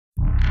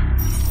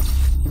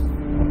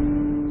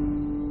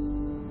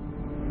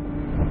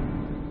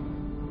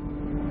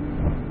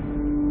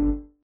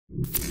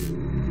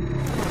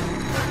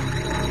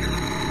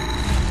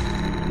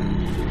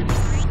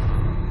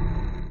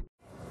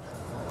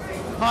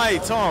Hi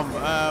Tom,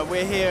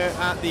 we're here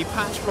at the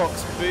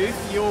Patchblocks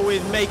booth. You're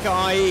with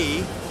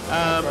Maker.ie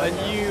and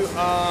you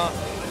are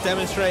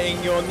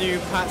demonstrating your new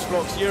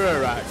Patchblocks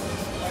Eurorack.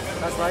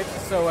 That's right.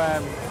 So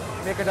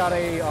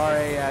Maker.ie are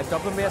a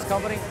Dublin-based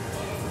company.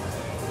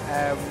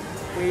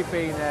 We've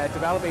been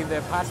developing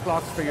the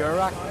Patchblocks for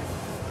Eurorack.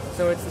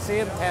 So it's the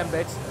same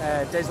 10-bit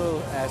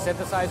digital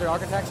synthesizer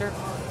architecture,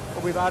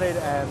 but we've added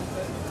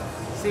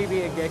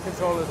CV and gate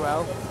control as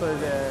well for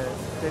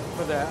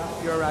the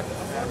Eurorack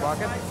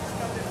market.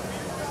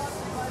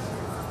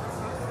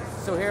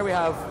 So here we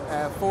have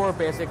 4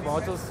 basic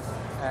modules,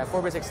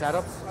 4 basic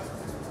setups.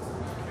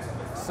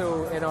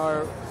 So in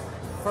our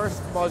first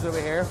module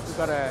over here, we've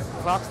got a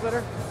clock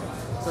splitter.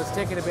 So it's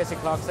taking a basic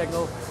clock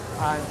signal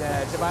and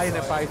dividing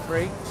it by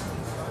 3.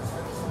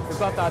 We've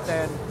got that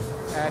then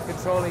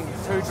controlling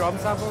 2 drum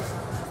samples.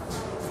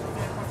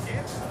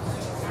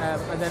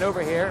 And then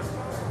over here,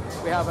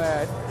 we have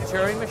a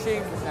Turing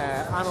machine,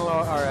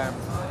 analog or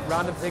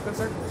random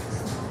sequencer.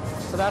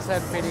 So that's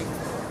then feeding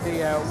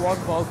the 1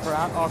 volt per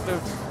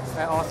octave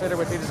oscillator,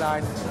 which we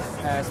designed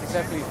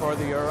specifically for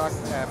the Eurorack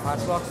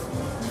Patchblocks.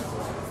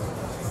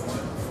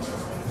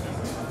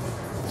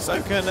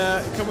 So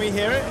can we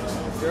hear it?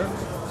 Sure.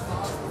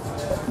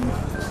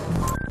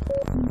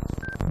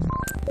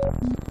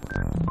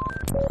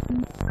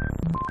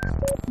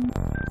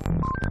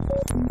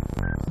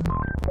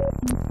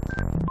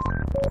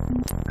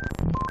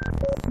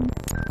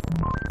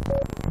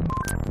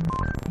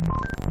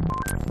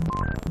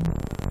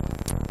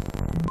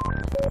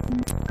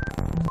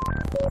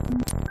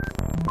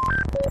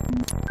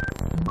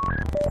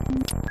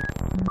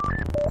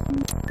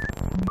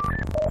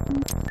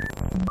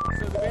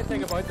 So the great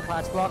thing about the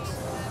Patchblocks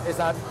is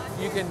that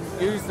you can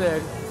use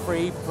the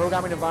free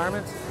programming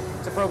environment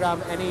to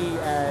program any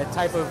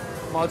type of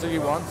module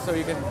you want. So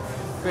you can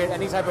create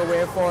any type of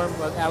waveform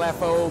with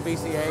LFO,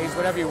 VCAs,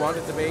 whatever you want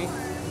it to be,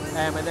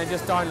 and then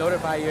just download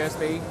it by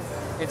USB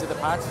into the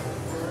patch.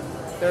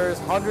 There's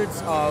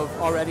hundreds of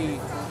already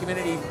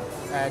community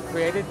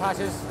created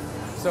patches,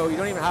 so you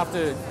don't even have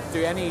to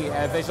do any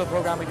visual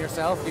programming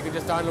yourself. You can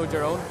just download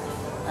your own.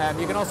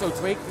 You can also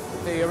tweak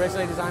the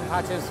originally designed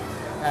patches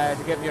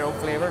to give them your own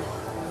flavor.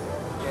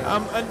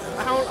 And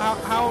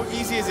how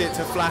easy is it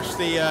to flash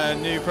the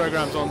new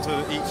programs onto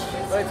each?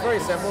 Well, it's very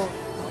simple.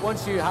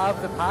 Once you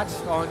have the patch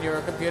on your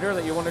computer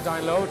that you want to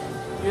download,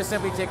 you just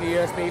simply take a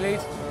USB lead,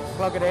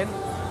 plug it in,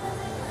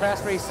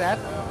 press reset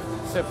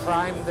to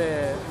prime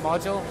the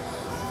module,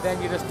 then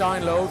you just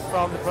download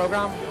from the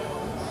program,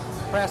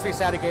 press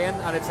reset again,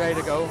 and it's ready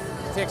to go.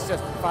 It takes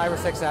just 5 or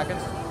 6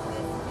 seconds.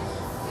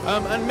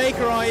 And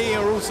Maker.ie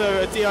are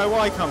also a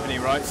DIY company,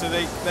 right? So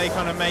they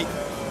kind of make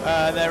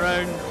their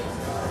own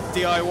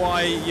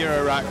DIY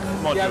Eurorack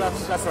modules. Yeah,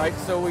 that's right.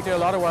 So we do a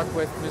lot of work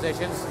with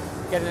musicians,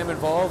 getting them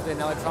involved in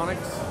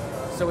electronics.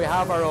 So we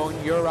have our own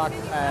Eurorack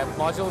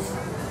modules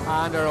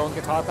and our own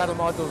guitar pedal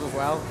modules as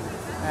well.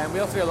 And we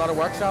also do a lot of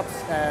workshops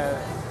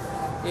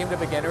aimed at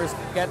beginners,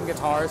 getting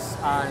guitars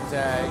and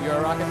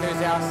Eurorack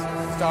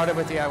enthusiasts started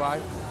with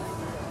DIY.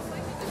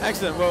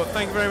 Excellent. Well,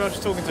 thank you very much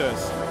for talking to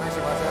us. Thanks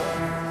so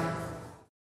much.